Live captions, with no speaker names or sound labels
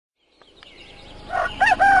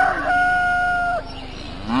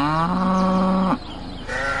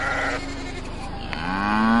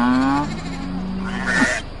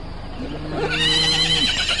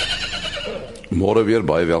Môre weer,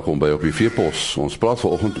 baie welkom by op die veepos. Ons praat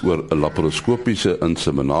vanoggend oor laparoskopiese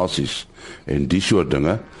inseminasies en die soort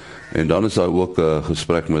dinge. En dan is daar ook 'n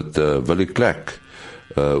gesprek met Willie Klek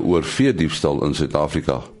oor veediefstal in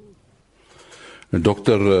Suid-Afrika.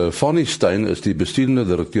 Dr. Fanny Stein is die besturende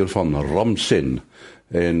direkteur van Ramsen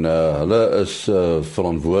en hulle is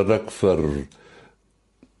verantwoordelik vir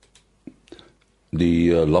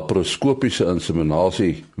die laparoskopiese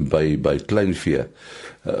inseminasie by kleinvee.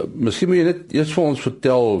 Miskien moet jy net eers vir ons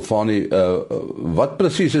vertel, Fanny, wat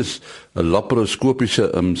presies is 'n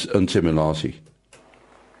laparoskopiese inseminasie?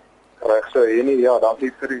 Reg so, ja,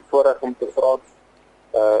 dankie vir die voorreg om te praat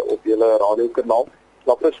op julle radiokanaal.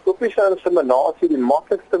 Laparoskopiese inseminasie, die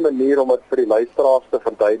maklikste manier om dit vir die luisteraars te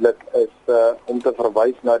verduidelik is om te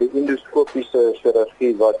verwys na die endoskopiese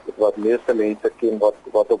chirurgie wat meeste mense ken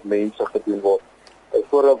wat op mense gedoen word.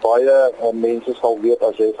 Byvoorbeeld baie mense sal weet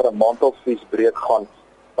as jy vir 'n mantelvliesbreek gaan,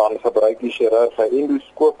 dan gebruik die chirurg 'n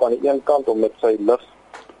endoskoop aan die een kant om met sy lig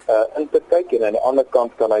in te kyk en aan die ander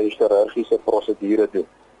kant kan hy chirurgiese prosedure doen.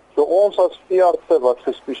 So ons as veeartse wat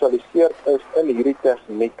gespesialiseerd is in hierdie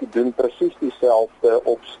tegniek doen presies dieselfde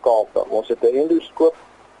op skape. Ons het 'n endoskoop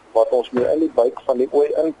wat ons mee in die buik van die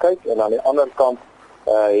ooi inkyk en aan die ander kant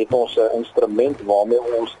het ons 'n instrument waarmee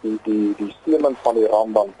ons die semen van die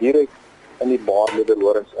ram dan direk in die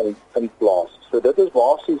baarmoederhorings inplaas. So dit is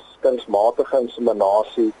basies kunsmatige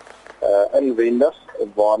inseminasie inwendig,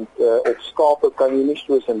 want op skape kan jy nie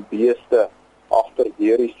soos in beeste agter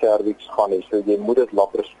deur die cervix gaan nie, so jy moet dit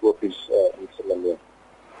laparoskopies insemineer.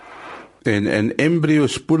 En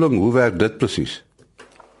embriospoeling, hoe werk dit presies?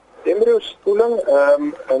 Embriospoeling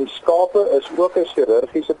in skape is ook 'n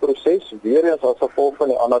chirurgiese proses, weer eens as gevolg van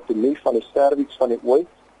die anatomie van die cervix van die ooi,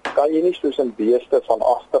 kan jy nie soos in beeste van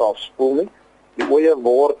agter af spoel nie. Die oeye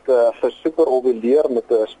word gesuperovuleer met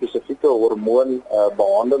 'n spesifieke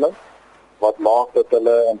hormoonbehandeling wat maak dat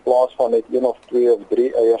hulle in plaas van net 1 of 2 of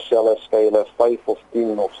 3 eierselle skei hulle 5 of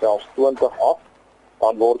 10 of selfs 20 af.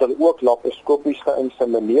 Dan word hulle ook laparoskopies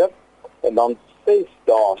geïnsemineer en dan 6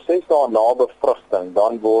 dae na bevrugting,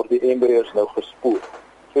 dan word die embrio's nou gespoel.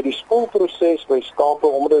 So die spoelproses by skape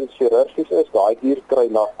omdat dit chirurgies is, daai dier kry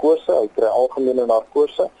narkose, hy kry algemene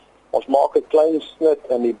narkose. Ons maak 'n klein snit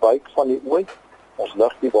in die buik van die ooi. Ons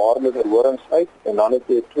lig die baarmoederhorings uit en dan het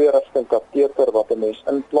jy 'n 2-rigting kateter wat 'n mens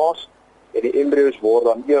inplaas. En die embrio's word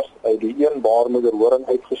dan eers uit die een baarmoederhoring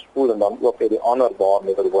uitgespoel en dan ook uit die ander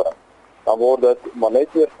baarmoederhoring. Dan word dit maar net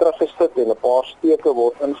weer teruggesit en 'n paar steke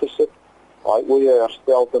word ingesit. Daai oeye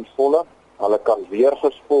herstel ten volle. Hulle kan weer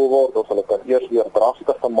gespoel word of hulle kan eers weer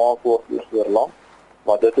drastig gemaak word, eers weer lank.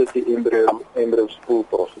 Maar dit is die embryo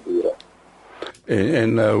spoelprosedure.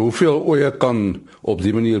 En hoeveel oeye kan op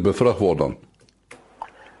die manier bevrug word dan?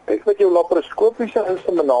 Kyk, met jou laparoskopiese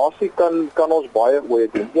inseminasie kan ons baie oeye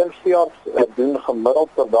doen. Een veearts doen gemiddeld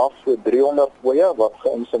per dag so 300 oeye wat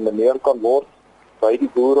geïnsemineer kan word by die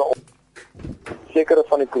boere. Sekere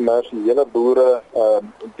van die kommersiële boere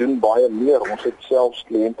doen baie meer. Ons het selfs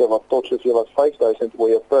kliënte wat tot soveel as 5000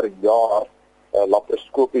 oeye per jaar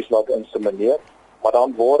laparoskopies laat insemineer. Maar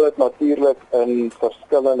dan word dit natuurlik in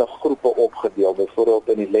verskillende groepe opgedeel. Byvoorbeeld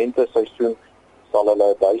in die lenteseisoen sal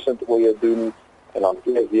hulle 1000 oeye doen en dan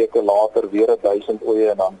 2 weke later weer 1000 oeye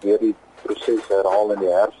en dan weer die proses herhaal in die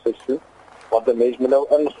herfsseisoen. Want 'n mens moet nou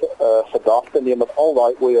in gedagte neem dat al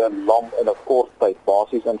daai oeye lam in 'n kort tyd,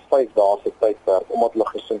 basies in 5 dae se tydperk omdat hulle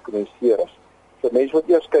gesinkroniseer is. So mens moet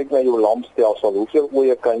eers kyk na jou lamstelsel, hoeveel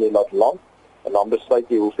oeye kan jy laat lam en dan besluit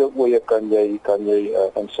jy hoeveel oeye kan jy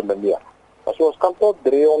insemineer. So ons kan tot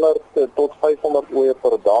 300 tot 500 oeye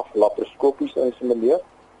per dag laparoskopies insemineer.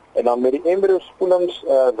 En dan met die embriospoelings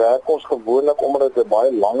werk ons gewoonlik omdat dit 'n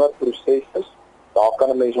baie langer proses is. Daar kan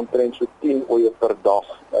 'n mens omtrent so 10 oeye per dag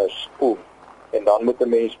spoel. En dan moet 'n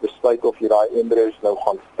mens besluit of jy daai embrio's nou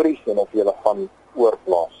gaan vries en of jy hulle gaan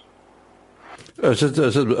oorplaas. Is dit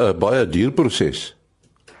 'n baie duur proses?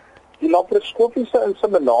 Die laparoskopiese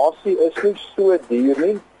inseminasie is nie so duur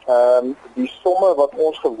nie. Die somme wat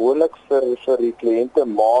ons gewoonlik vir die kliënte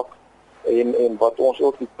maak en wat ons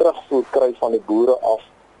ook die terugvoer kry van die boere af,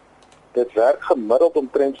 dit werk gemiddeld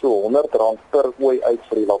omtrent so R100 per ooi uit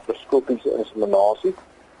vir die laparoskopiese inseminasie.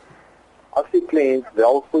 As die kliënt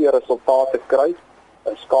wel goeie resultate kry,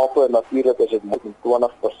 in skape natuurlik is dit met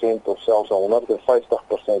 20% of selfs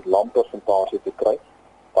 150% lampersentasie te kry,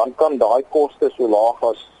 dan kan daai koste so laag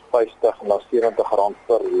as R50 na R70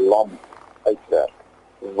 per lam uitwerk.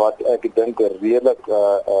 Wat ek dink redelik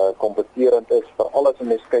kompeterend is, veral as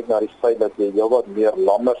mens kyk na die feit dat jy heelwat meer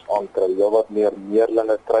lammers aankry, heelwat meer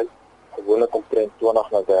meerlinge kry, gewoonlik omtrent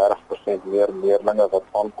 20 na 30% meer meerlinge wat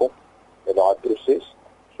aankom met daai proses.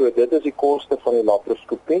 So dit is die koste van die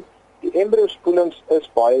laparoskopie. Die embriospoelings is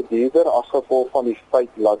baie duurder as gevolg van die feit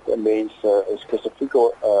dat 'n mens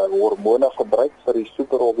spesifieke hormone gebruik vir die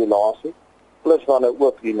superovulasie, plus dan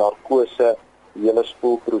ook die narkose, die hele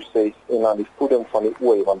spoelproses en dan die voeding van die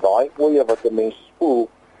ooi, want daai ooe wat 'n mens spoel,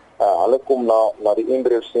 hulle kom na die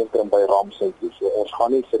embriosentrum by Ramsey toe. So ons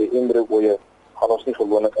gaan nie vir die embryo-ooe gaan ons nie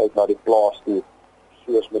gewoonlik uit na die plaas toe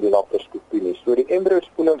soos met die laparoskopie nie. So die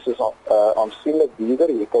embriospoelings is aansienlik duurder.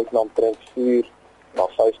 Jy kyk na omtrent 4 na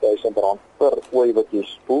 5000 rand per ooi wat jy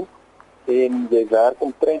spoel en jy werk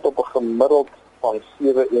omtrent op 'n gemiddeld van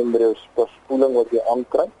 7 embryos per spoeling wat jy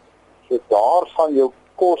aankry. So daar gaan jou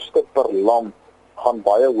koste per lam gaan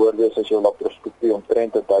baie hoër wees as jou laparoskopie,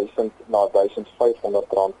 omtrent 1000 na 1500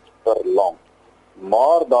 rand per lam.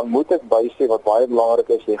 Maar dan moet ek bysê wat baie belangrik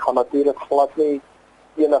is, jy gaan natuurlik glad nie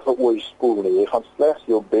enige ooi spoel nie. Jy gaan slegs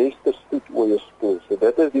jou beste stoetooi spoel. So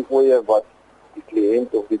dit is die ooe wat die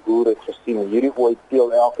kliënt of die boer het gesien. Hierdie ooi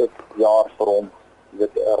teel elke jaar vir hom,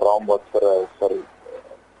 dit 'n ram wat vir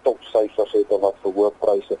topsyfers het en wat vir hoë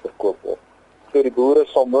pryse verkoop word. So die boere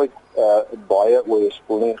sal nooit baie ooe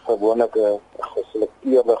spoel nie. Gewoonlik 'n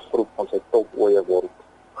geselekteerde groep van sy top ooe word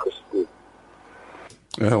gespoel.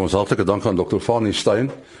 Ja, ons hartlike dank aan Dr. Fanie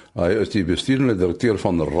Stein. Hy is die bestuurende direkteur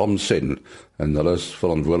van Ramsen en hulle is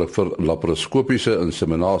verantwoordelik vir laparoskopiese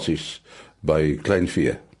inseminasies by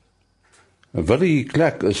kleinvee. Willie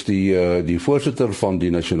Klek is die voorsitter van die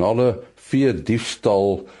Nasionale Vee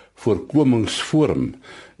Diefstal Voorkomingsforum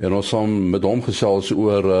en ons gaan met hom gesels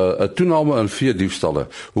oor 'n toename in vee diefstalle.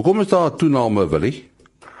 Hoekom is daar 'n toename, Willie?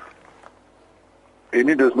 En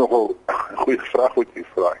dit is nogal 'n goeie vraag wat jy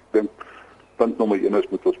vra. Ek dink punt nommer 1 is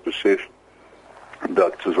moet ons besef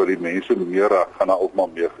dat soos wat die mense meer gaan daar ook maar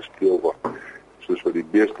meer gesteel word. Soos wat die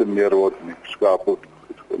beeste meer word en die skape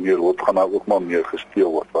meer word, gaan daar ook maar meer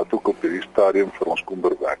gesteel word. Wat ook op hierdie stadium vir ons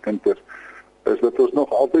kommerwekkend is dat ons nog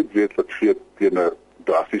altyd weet dat vee teen 'n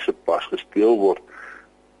drastiese pas gesteel word.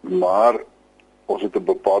 Maar ons het 'n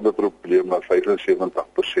bepaalde probleem dat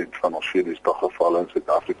 75% van ons veediefstalgevalle in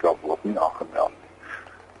Suid-Afrika word nie aangemeld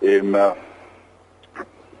nie. En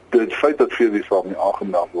dit feit dat veediefstal nie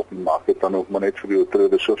aangemeld word nie, maak dit dan ook maar net vir die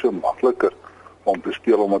oortreder soveel makliker om te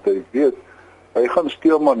steel, omdat hy weet hy gaan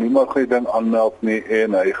steel, maar niemand gaan die ding aanmeld nie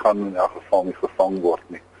en hy gaan in elk geval nie gevang word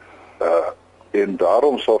nie. En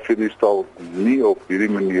daarom sal veediefstal nie op hierdie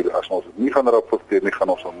manier, as ons dit nie gaan rapporteer nie, gaan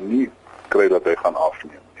ons hom nie kry dat hy gaan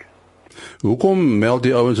afneem nie. Hoekom meld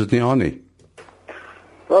die ouens dit nie aan nie?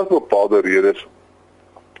 Daar is bepaalde redes.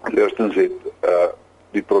 Eerstens het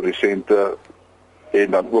die produsente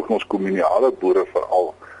en dan ook ons kommunale boere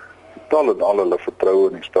veral totaal en al hulle vertroue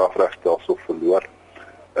in die strafregstelsel verloor.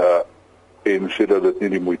 En sê dat dit nie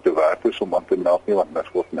die moeite werd is om aan te meld nie, want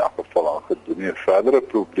niks word in elk geval aangedoen nie. 'n verdere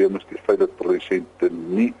probleem is die feit dat produsente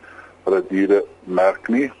nie hulle diere merk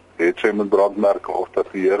nie, het sy met brandmerke of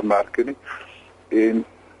tatoeëermerke nie. En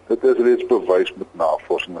dit is reeds bewys met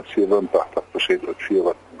navorsing dat 87% van vee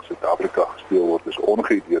wat in Suid-Afrika gesteel word is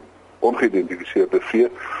ongeïdentifiseerde vee.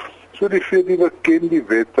 So die veediewe ken die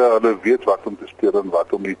wette, hulle weet wat om te steel en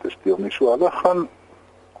wat om nie te steel nie. So hulle gaan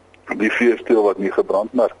die vee steel wat nie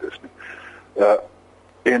gebrandmerk is nie.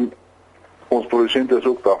 En ons produsente is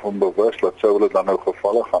ook daarvan bewus dat sou hulle dan nou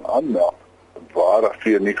gevalle gaan aanmeld waar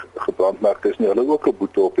vee nie gebrandmerk is nie, hulle ook 'n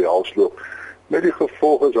boete op die hals loop. Met die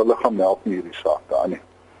gevolg is hulle gaan meld nie hierdie saak daar nie.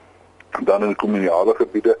 Dan in die kommunale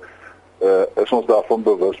gebiede is ons daarvan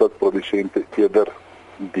bewus dat produsente eerder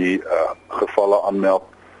die gevalle aanmeld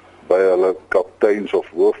by hulle kapteins of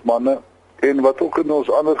hoofmanne. En wat ook in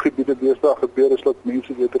ons ander gebiede deesdae gebeur is dat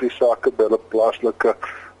mense eerder die sake by hulle plaaslike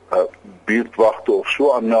buurtwagte of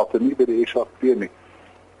so aanmeld en nie by die SAP nie.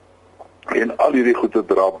 En al hierdie goede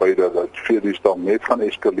dra by dat veediefstal net gaan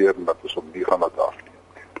eskaleer en dat ons hom nie gaan laat afneem.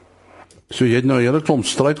 So jy het nou 'n hele klomp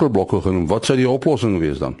struikelblokke genoem. Wat sou die oplossing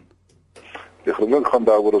wees dan? Die gewoonlik gaan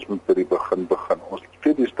daaroor ons moet by die begin. Ons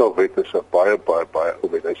veediefstalwet is 'n baie ou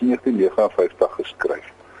wet. Hy is in 1959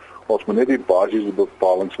 geskryf. Ons moet net die basiese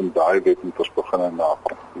bepalinge in daai wet moet ons begin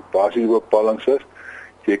nakom. Die basiese bepalinge is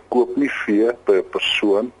jy koop nie vee by 'n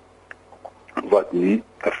persoon wat nie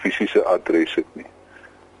 'n fisiese adres het nie.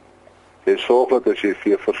 Jy sorg dat as jy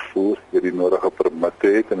vee vervoer, jy die nodige permitte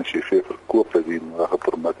het en as jy vee verkoop, dat jy die nodige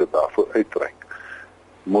permitte daarvoor uitreik.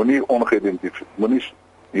 Moenie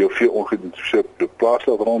jou vee ongeïdentifiseerd op die plaas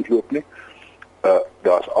laat rondloop nie.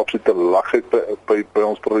 Daar's absolute laksheid by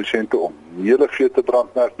ons produsente om nie hulle vee te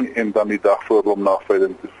brandmerk nie en dan die dag voor hom na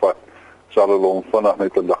veiling te vat, sal hulle hom vinnig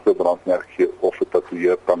net 'n ligte brandmerk gee of 'n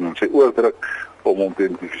tatoeëertang en sy oordruk om hom te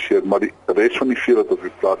identifiseer, maar die res van die vee wat op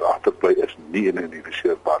die plaas agterbly is nie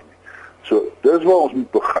identifiseerbaar nie. So, dis waar ons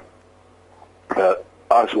moet begin.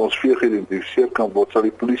 as ons vee geïdentifiseer kan word, sal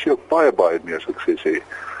die polisie ook baie meer sukses hê.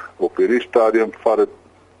 Op hierdie stadium vat dit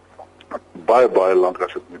baie lank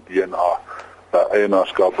as dit met DNA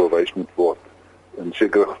eienaarskap bewys moet word. In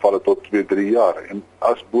sekere gevalle tot 2-3 jaar. En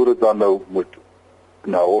as boere dan nou moet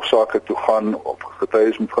na hofsaake toe gaan of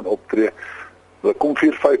getuies moet gaan optree, hulle kom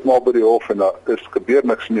 4-5 maal by die hof en daar gebeur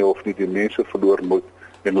niks in die hof nie, die mense verloor moed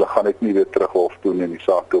en hulle gaan net nie weer terug hof toe en die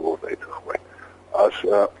saak word uitgegooi. As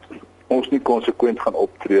ons nie konsekwent gaan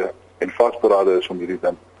optree en vasberade is om hierdie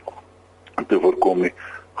ding te voorkom nie,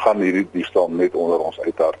 gaan hierdie diefstal net onder ons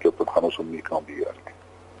uithardloop en gaan ons hom nie kan beheer nie.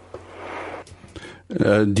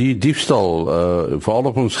 Die diefstal, veral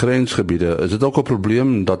op ons grensgebiede, is dit ook 'n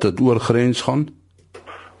probleem dat dit oor grens gaan?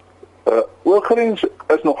 Oorgrens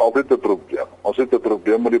is nog altyd 'n probleem. Ons het 'n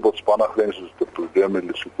probleem met die Botswana grens, ons het 'n probleem met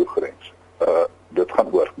die Lesotho grens. Dit gaan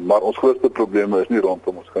oor. Maar ons grootste probleme is nie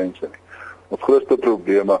rondom ons grense nie. Ons grootste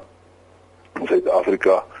probleme in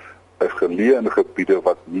Suid-Afrika is geleë in gebiede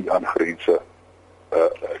wat nie aan grense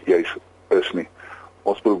juis is nie.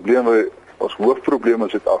 Ons hoofprobleme in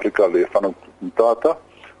Suid-Afrika lê van Mthatha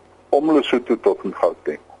om Lesotho tot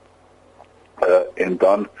Gauteng. En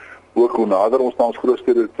dan ook hoe nader ons na ons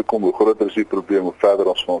grootstede toe kom, hoe groter is die probleem, hoe verder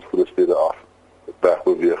ons van ons grootstede af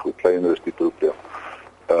wegbeweeg, hoe kleiner is die probleem.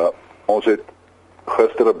 Ons het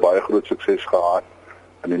gister 'n baie groot sukses gehad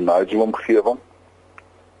in die Nigel-omgewing,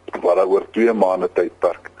 waar daar oor 2 maande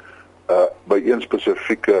tydperk by een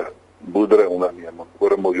spesifieke boerderyonderneming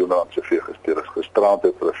oor R1 miljoen se vee gesteel is. Gisterand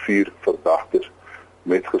het 4 verdagtes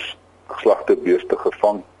met geslagte beeste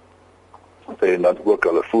gevang en dan ook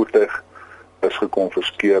hulle voertuig is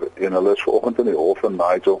gekonfiskeer en hulle is vanoggend in die hof in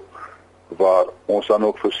Nigel waar ons dan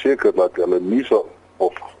ook verseker dat hulle nie sal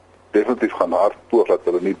of definitief gaan hardpoog dat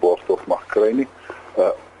hulle nie borgstof mag kry nie.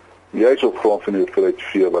 Juis op grond van die hoeveelheid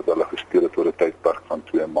vee wat hulle gesteel het oor 'n tydperk van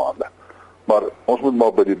 2 maande. Maar ons moet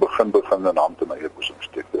maar by die begin en hand in eie boesem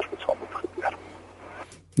steek, dis wat sal moet gebeur.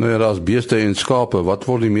 Nou ja, daar's beeste en skape, wat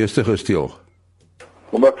word die meeste gesteel?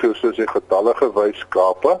 Omdat vir soos die getalle gewys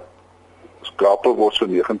skape word so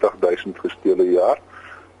 90,000 gesteel 'n jaar.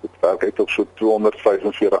 Dit werk uit op so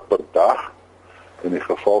 245 per dag. In die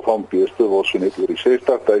geval van beeste word so net oor die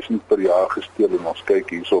 60,000 per jaar gesteel en ons kyk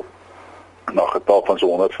hierso na 'n getal van so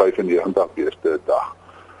 195 beeste 'n dag.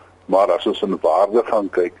 Maar as ons in waarde gaan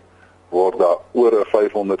kyk, word daar oor 'n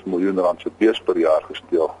 500 miljoen rand se beeste per jaar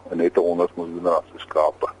gesteel en net 100 miljoen rand se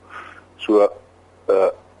skape. So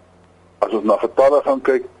as ons na getalle gaan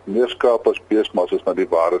kyk, meer skape as beeste, maar as ons na die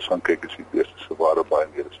waardes gaan kyk, is die beeste se waarde baie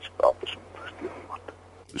meer as die skape se gesteel word.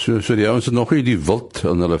 So die ouens het nog nie die wild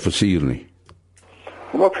in hulle versier nie.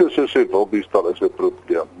 Omdat vir so sê wilddiefstal is 'n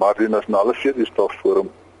probleem, maar die nasionale veediefstalforum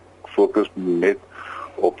fokus net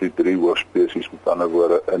op die 3 hoofspesies, met ander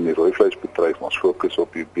woorde in die rooi vleisbedryf. Ons fokus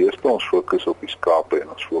op die beeste, ons fokus op die skape en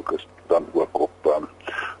ons fokus dan ook op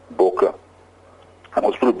bokke. En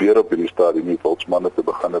ons probeer op hierdie stadium die wildsmanne te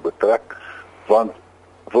begin betrek, want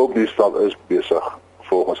wilddiefstal is besig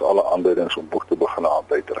volgens alle aanduidings om ook te begin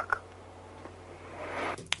uitdruk.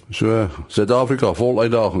 So, Suid-Afrika vol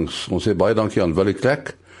uitdagings. Ons sê baie dankie aan Willie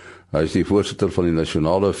Klek. Hy is die voorsitter van die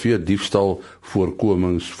Nasionale Veediefstal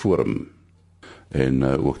Voorkomingsforum. En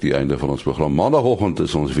ook die einde van ons program. Maandagoggend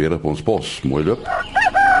is ons weer op ons pos. Mooi loop.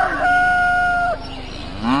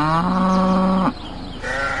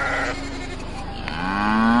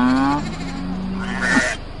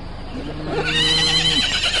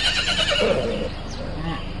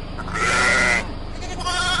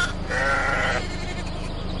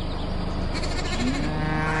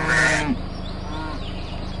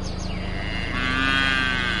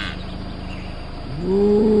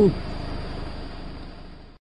 Ooh.